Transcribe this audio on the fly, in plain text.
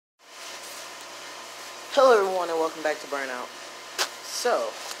Hello everyone and welcome back to Burnout. So,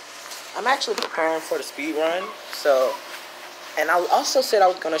 I'm actually preparing for the speed run. And I also said I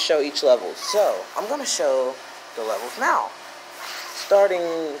was going to show each level. So, I'm going to show the levels now. Starting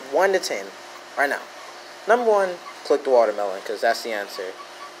 1 to 10 right now. Number 1, click the watermelon because that's the answer.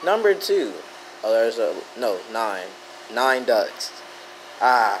 Number 2, oh 9. 9 ducks.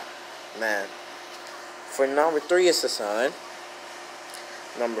 Ah, man. For number 3 is the sun.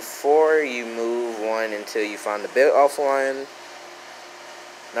 Number 4, you move 1 until you find the bit off 1.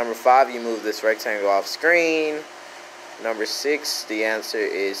 Number 5, you move this rectangle off screen. Number 6, the answer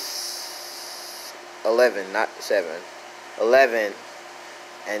is 11, not 7. 11.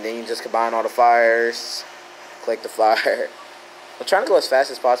 And then you just combine all the fires. Click the fire. I'm trying to go as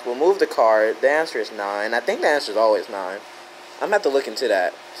fast as possible. Move the card. The answer is 9. I think the answer is always 9. I'm going to have to look into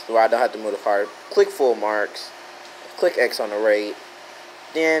that, so where I don't have to move the card. Click full marks. Click X on the rate.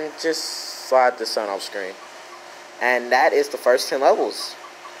 Then just slide the sun off screen. And that is the first 10 levels.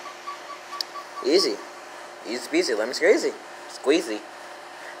 Easy. Easy peasy, lemon squeezy. Squeezy.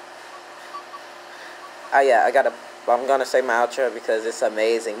 Oh yeah, I'm gonna say my outro because it's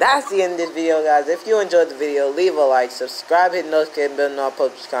amazing. That's the end of the video, guys. If you enjoyed the video, leave a like, subscribe, hit the notification bell, know I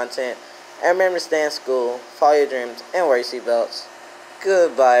post content. And remember to stay in school, follow your dreams, and wear your seatbelts.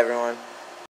 Goodbye, everyone.